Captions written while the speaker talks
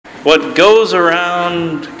What goes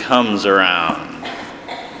around comes around.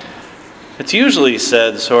 It's usually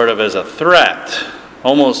said sort of as a threat,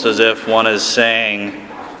 almost as if one is saying,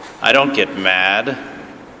 I don't get mad,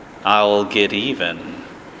 I'll get even.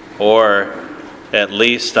 Or, at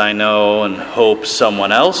least I know and hope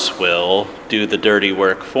someone else will do the dirty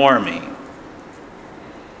work for me.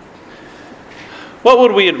 What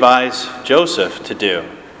would we advise Joseph to do?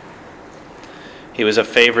 He was a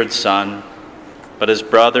favored son, but his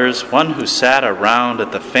brothers, one who sat around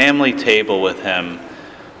at the family table with him,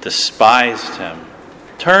 despised him,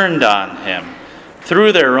 turned on him,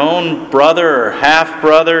 threw their own brother or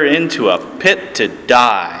half-brother into a pit to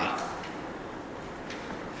die.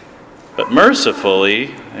 But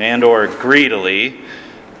mercifully and or greedily,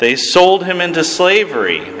 they sold him into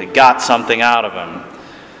slavery. They got something out of him.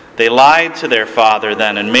 They lied to their father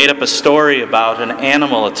then and made up a story about an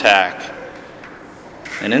animal attack.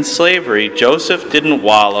 And in slavery, Joseph didn't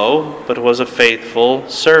wallow, but was a faithful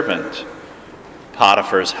servant.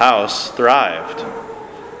 Potiphar's house thrived.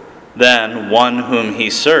 Then one whom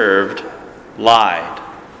he served lied.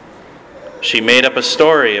 She made up a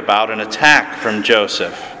story about an attack from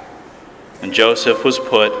Joseph, and Joseph was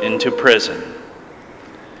put into prison.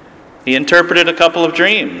 He interpreted a couple of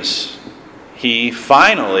dreams. He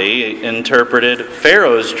finally interpreted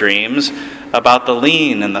Pharaoh's dreams about the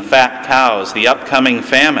lean and the fat cows, the upcoming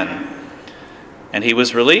famine. And he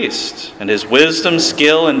was released, and his wisdom,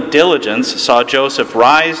 skill, and diligence saw Joseph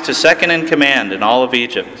rise to second in command in all of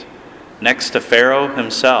Egypt, next to Pharaoh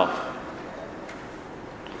himself.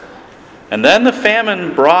 And then the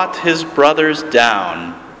famine brought his brothers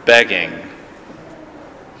down, begging.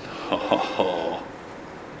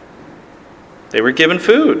 They were given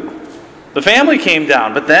food. The family came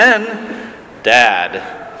down, but then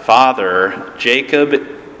Dad, father, Jacob,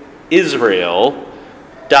 Israel,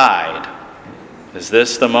 died. Is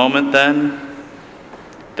this the moment then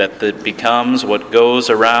that it becomes what goes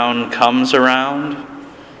around comes around?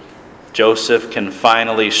 Joseph can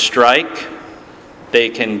finally strike. They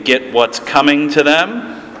can get what's coming to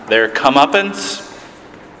them, their comeuppance.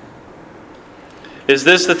 Is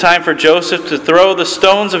this the time for Joseph to throw the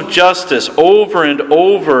stones of justice over and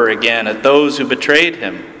over again at those who betrayed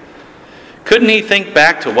him? Couldn't he think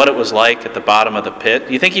back to what it was like at the bottom of the pit?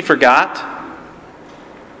 Do you think he forgot?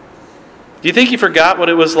 Do you think he forgot what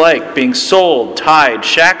it was like being sold, tied,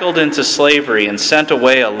 shackled into slavery, and sent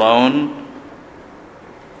away alone?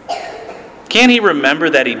 Can't he remember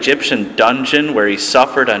that Egyptian dungeon where he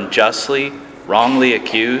suffered unjustly, wrongly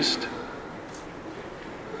accused?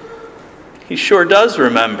 He sure does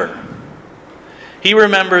remember. He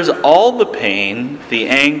remembers all the pain, the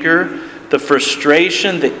anger, the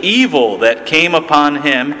frustration, the evil that came upon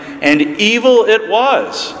him, and evil it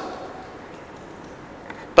was.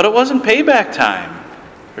 But it wasn't payback time,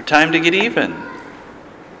 or time to get even.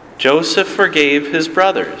 Joseph forgave his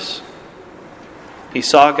brothers. He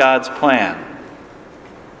saw God's plan.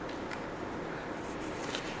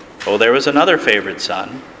 Oh, there was another favored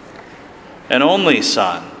son, an only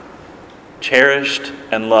son, cherished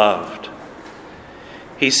and loved.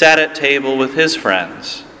 He sat at table with his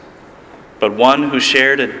friends, but one who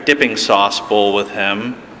shared a dipping sauce bowl with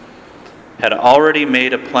him had already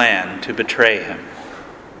made a plan to betray him.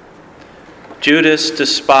 Judas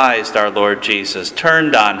despised our Lord Jesus,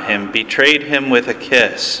 turned on him, betrayed him with a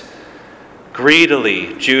kiss.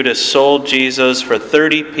 Greedily, Judas sold Jesus for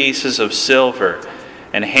 30 pieces of silver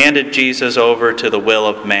and handed Jesus over to the will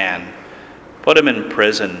of man. Put him in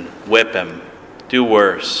prison, whip him, do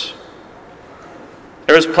worse.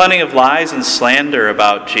 There was plenty of lies and slander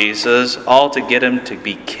about Jesus, all to get him to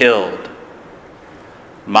be killed.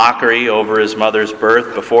 Mockery over his mother's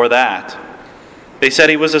birth before that. They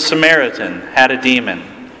said he was a Samaritan, had a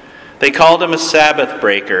demon. They called him a Sabbath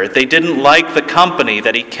breaker. They didn't like the company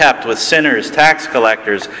that he kept with sinners, tax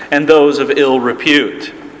collectors, and those of ill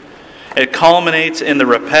repute. It culminates in the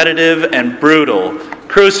repetitive and brutal,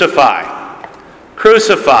 crucify.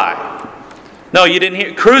 Crucify. No, you didn't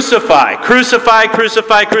hear. Crucify. Crucify,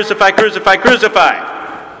 crucify, crucify, crucify,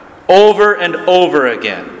 crucify. Over and over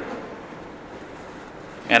again.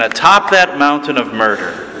 And atop that mountain of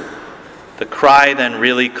murder, the cry then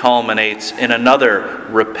really culminates in another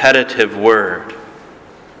repetitive word.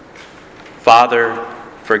 Father,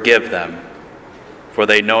 forgive them, for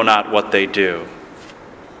they know not what they do.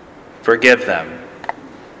 Forgive them.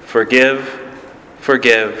 Forgive,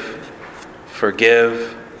 forgive,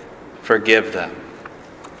 forgive, forgive them.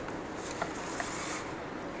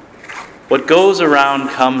 What goes around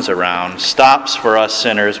comes around stops for us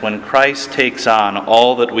sinners when Christ takes on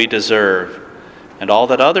all that we deserve and all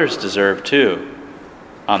that others deserve too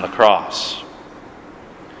on the cross.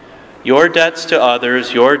 Your debts to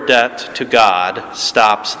others, your debt to God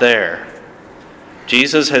stops there.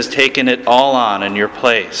 Jesus has taken it all on in your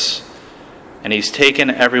place. And he's taken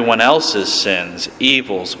everyone else's sins,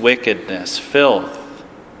 evils, wickedness, filth.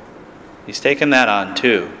 He's taken that on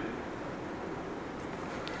too.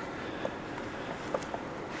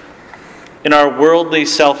 In our worldly,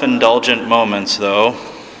 self-indulgent moments, though,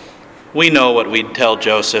 we know what we'd tell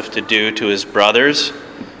Joseph to do to his brothers.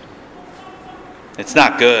 It's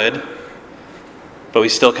not good, but we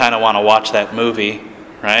still kind of want to watch that movie,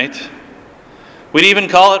 right? We'd even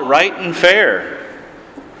call it right and fair.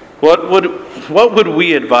 What would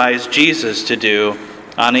we advise Jesus to do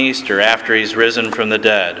on Easter after he's risen from the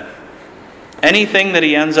dead? Anything that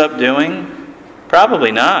he ends up doing?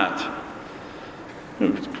 Probably not.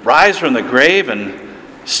 Rise from the grave and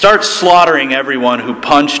start slaughtering everyone who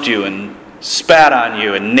punched you and spat on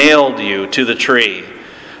you and nailed you to the tree.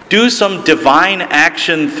 Do some divine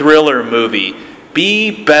action thriller movie.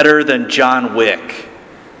 Be better than John Wick,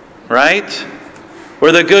 right?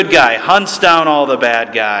 Where the good guy hunts down all the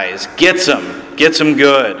bad guys, gets them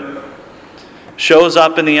good. Shows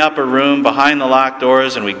up in the upper room behind the locked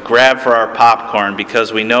doors and we grab for our popcorn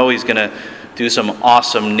because we know he's going to do some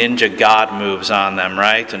awesome ninja god moves on them,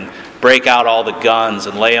 right? And break out all the guns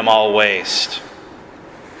and lay them all waste.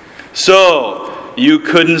 So, you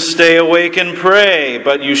couldn't stay awake and pray,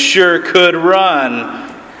 but you sure could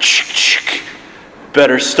run.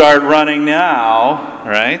 Better start running now,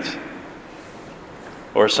 right?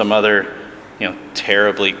 Or some other,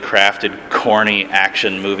 terribly crafted, corny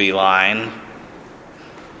action movie line.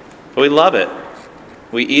 But we love it.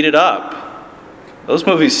 We eat it up. Those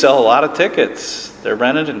movies sell a lot of tickets. They're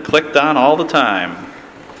rented and clicked on all the time.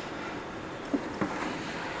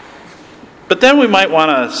 But then we might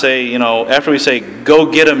want to say, after we say,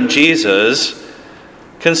 go get 'em, Jesus,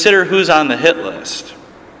 consider who's on the hit list.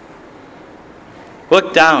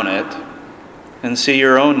 Look down it and see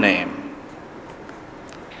your own name.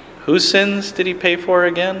 Whose sins did he pay for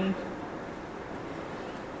again?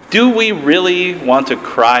 Do we really want to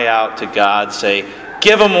cry out to God, say,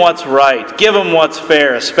 give them what's right, give them what's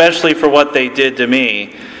fair, especially for what they did to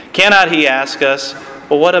me? Cannot he ask us,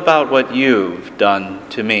 well, what about what you've done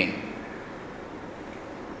to me?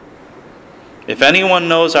 If anyone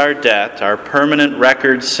knows our debt, our permanent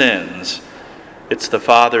record sins, it's the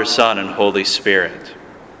Father, Son, and Holy Spirit.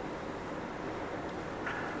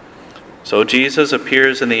 So Jesus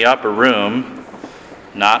appears in the upper room,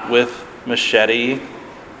 not with machete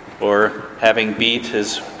or having beat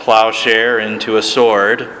his plowshare into a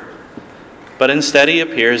sword, but instead he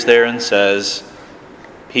appears there and says,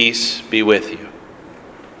 peace be with you.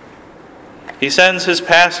 He sends his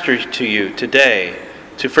pastor to you today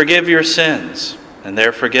to forgive your sins, and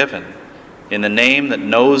they're forgiven, in the name that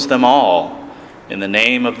knows them all, in the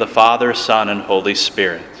name of the Father, Son, and Holy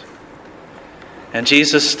Spirit. And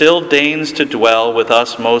Jesus still deigns to dwell with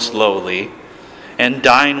us most lowly and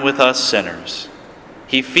dine with us sinners.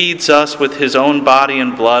 He feeds us with his own body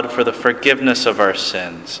and blood for the forgiveness of our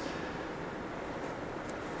sins.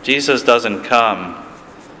 Jesus doesn't come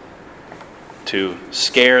to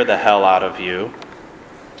scare the hell out of you.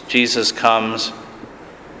 Jesus comes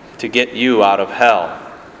to get you out of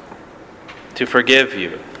hell, to forgive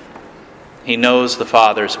you. He knows the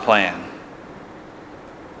Father's plan.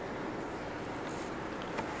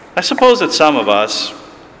 I suppose that some of us,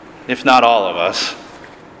 if not all of us,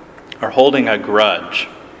 are holding a grudge.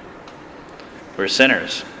 We're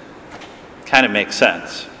sinners. Kind of makes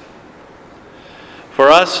sense. For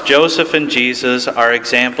us, Joseph and Jesus are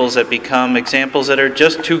examples that become examples that are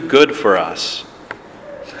just too good for us.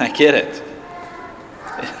 I get it.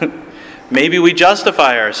 Maybe we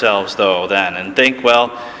justify ourselves, though, then, and think,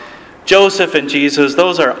 well, Joseph and Jesus,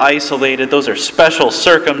 those are isolated, those are special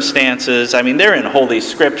circumstances. I mean, they're in Holy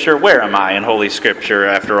Scripture. Where am I in Holy Scripture,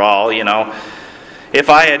 after all, If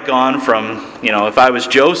I had gone from, if I was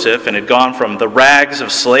Joseph and had gone from the rags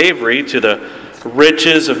of slavery to the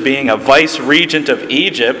riches of being a vice-regent of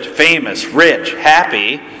Egypt, famous, rich,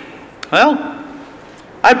 happy, well,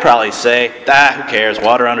 I'd probably say, who cares,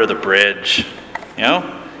 water under the bridge,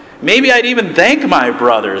 Maybe I'd even thank my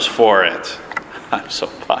brothers for it. I'm so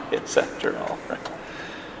pious after all, right?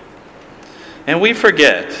 And we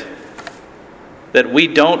forget that we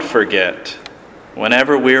don't forget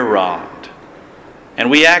whenever we're wronged.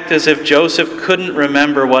 And we act as if Joseph couldn't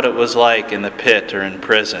remember what it was like in the pit or in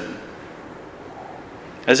prison.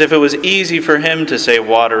 As if it was easy for him to say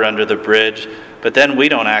water under the bridge, but then we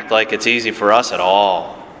don't act like it's easy for us at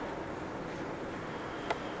all.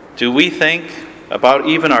 Do we think about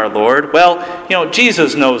even our Lord? Well,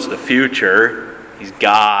 Jesus knows the future. He's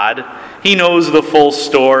God. He knows the full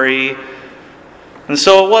story. And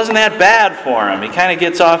so it wasn't that bad for him. He kind of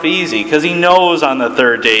gets off easy because he knows on the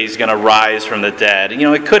third day he's going to rise from the dead.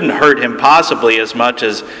 It couldn't hurt him possibly as much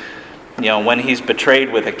as, when he's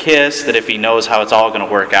betrayed with a kiss, that if he knows how it's all going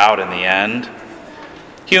to work out in the end.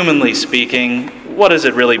 Humanly speaking, what does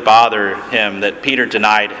it really bother him that Peter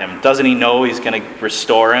denied him? Doesn't he know he's going to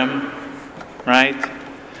restore him? Right?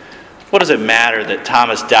 What does it matter that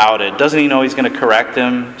Thomas doubted? Doesn't he know he's going to correct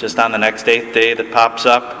him just on the next eighth day that pops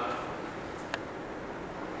up?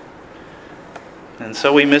 And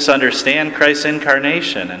so we misunderstand Christ's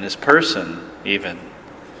incarnation and his person even.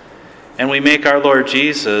 And we make our Lord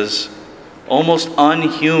Jesus almost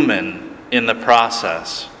unhuman in the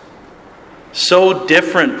process. So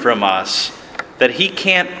different from us that he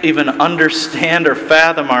can't even understand or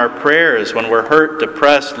fathom our prayers when we're hurt,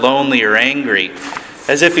 depressed, lonely, or angry.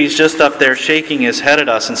 As if he's just up there shaking his head at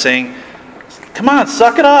us and saying, "Come on,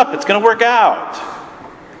 suck it up, it's going to work out."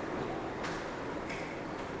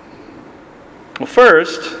 Well,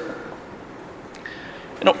 first,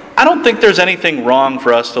 I don't think there's anything wrong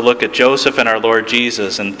for us to look at Joseph and our Lord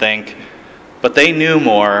Jesus and think, but they knew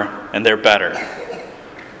more and they're better.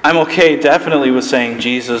 I'm okay definitely with saying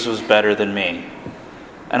Jesus was better than me.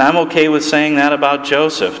 And I'm okay with saying that about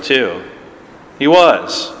Joseph too. He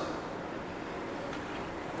was.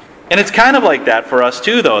 And it's kind of like that for us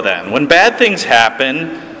too, though, then. When bad things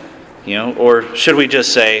happen, or should we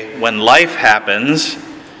just say, when life happens,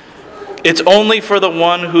 it's only for the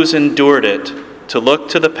one who's endured it to look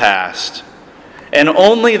to the past. And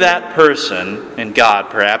only that person, and God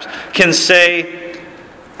perhaps, can say,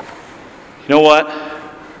 "You know what?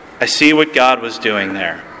 I see what God was doing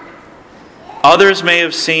there." Others may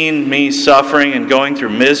have seen me suffering and going through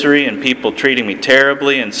misery and people treating me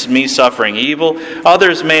terribly and me suffering evil.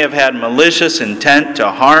 Others may have had malicious intent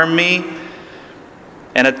to harm me.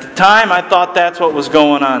 And at the time, I thought that's what was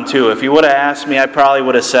going on too. If you would have asked me, I probably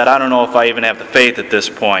would have said, I don't know if I even have the faith at this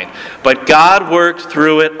point. But God worked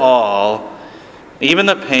through it all, even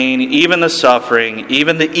the pain, even the suffering,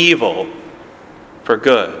 even the evil, for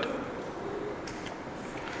good.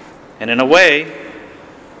 And in a way,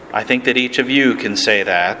 I think that each of you can say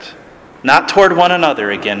that. Not toward one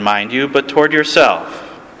another again, mind you, but toward yourself.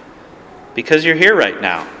 Because you're here right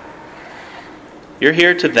now. You're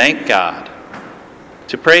here to thank God,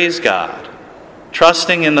 to praise God,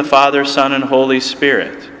 trusting in the Father, Son, and Holy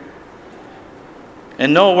Spirit.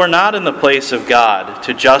 And no, we're not in the place of God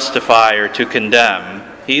to justify or to condemn.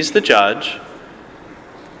 He's the judge.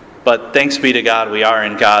 But thanks be to God, we are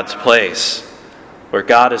in God's place, where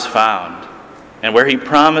God is found, and where He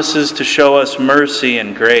promises to show us mercy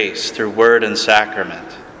and grace through word and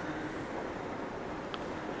sacrament.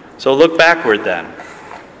 So look backward then,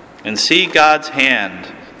 and see God's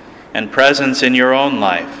hand and presence in your own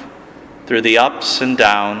life through the ups and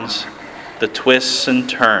downs, the twists and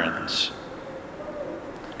turns.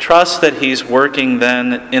 Trust that He's working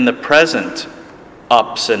then in the present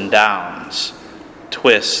ups and downs,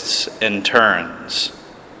 twists and turns.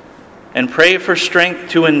 And pray for strength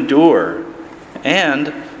to endure,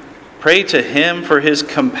 and pray to Him for His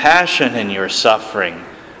compassion in your suffering.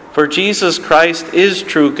 For Jesus Christ is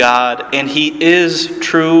true God, and He is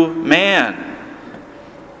true man.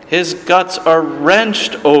 His guts are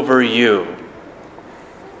wrenched over you.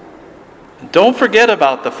 Don't forget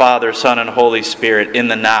about the Father, Son, and Holy Spirit in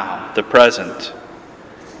the now, the present.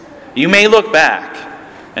 You may look back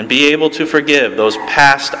and be able to forgive those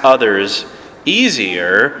past others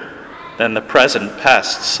easier than the present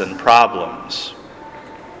pests and problems.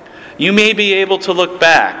 You may be able to look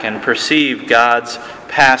back and perceive God's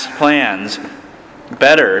past plans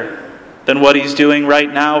better than what He's doing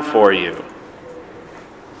right now for you.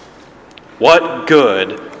 What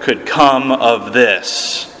good could come of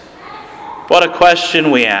this? What a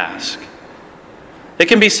question we ask. It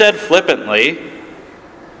can be said flippantly,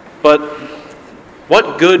 but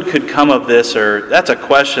what good could come of this? Or that's a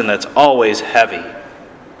question that's always heavy.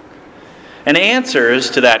 And answers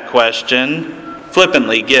to that question,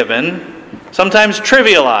 flippantly given, sometimes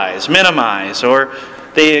trivialize, minimize, or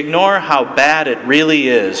they ignore how bad it really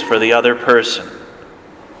is for the other person.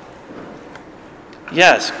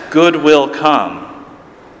 Yes, good will come.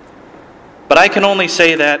 But I can only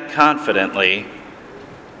say that confidently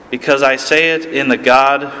because I say it in the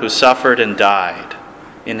God who suffered and died,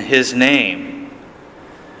 in His name.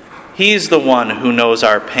 He's the one who knows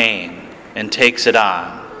our pain and takes it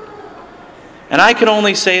on. And I can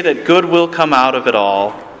only say that good will come out of it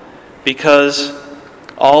all because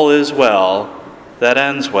all is well that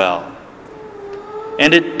ends well.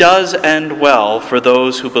 And it does end well for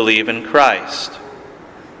those who believe in Christ.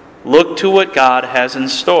 Look to what God has in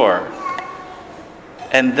store.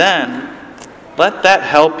 And then let that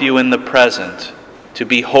help you in the present to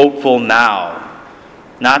be hopeful now,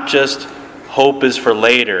 not just hope is for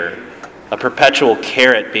later, a perpetual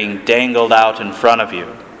carrot being dangled out in front of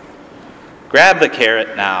you. Grab the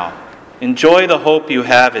carrot now. Enjoy the hope you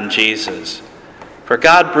have in Jesus, for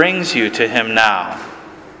God brings you to him now,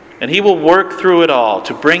 and he will work through it all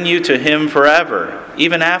to bring you to him forever,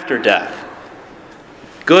 even after death.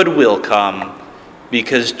 Good will come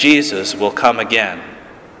because Jesus will come again.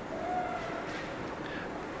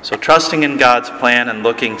 So trusting in God's plan and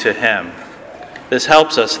looking to him, this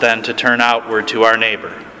helps us then to turn outward to our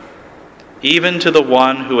neighbor, even to the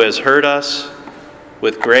one who has hurt us,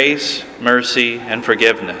 with grace, mercy, and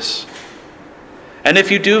forgiveness. And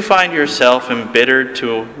if you do find yourself embittered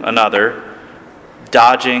to another,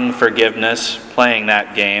 dodging forgiveness, playing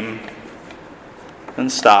that game, then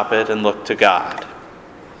stop it and look to God.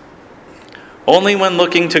 Only when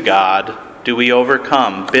looking to God do we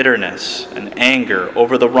overcome bitterness and anger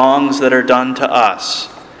over the wrongs that are done to us.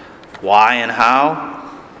 Why and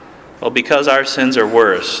how? Well, because our sins are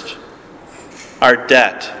worst. Our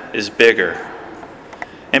debt is bigger.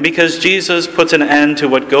 And because Jesus puts an end to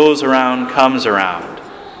what goes around comes around.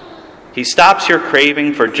 He stops your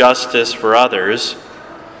craving for justice for others,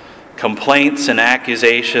 complaints and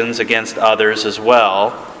accusations against others as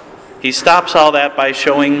well. He stops all that by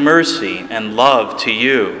showing mercy and love to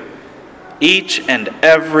you, each and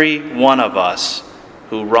every one of us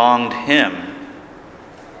who wronged him.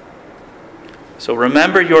 So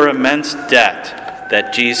remember your immense debt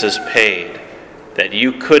that Jesus paid, that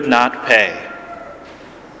you could not pay.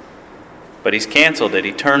 But he's canceled it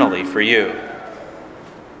eternally for you.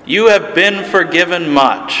 You have been forgiven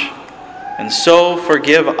much, and so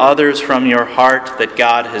forgive others from your heart that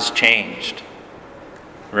God has changed.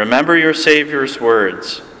 Remember your Savior's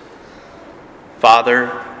words,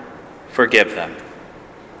 Father, forgive them.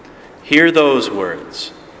 Hear those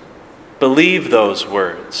words. Believe those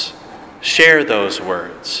words. Share those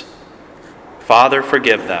words. Father,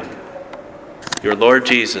 forgive them. Your Lord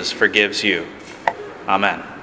Jesus forgives you. Amen.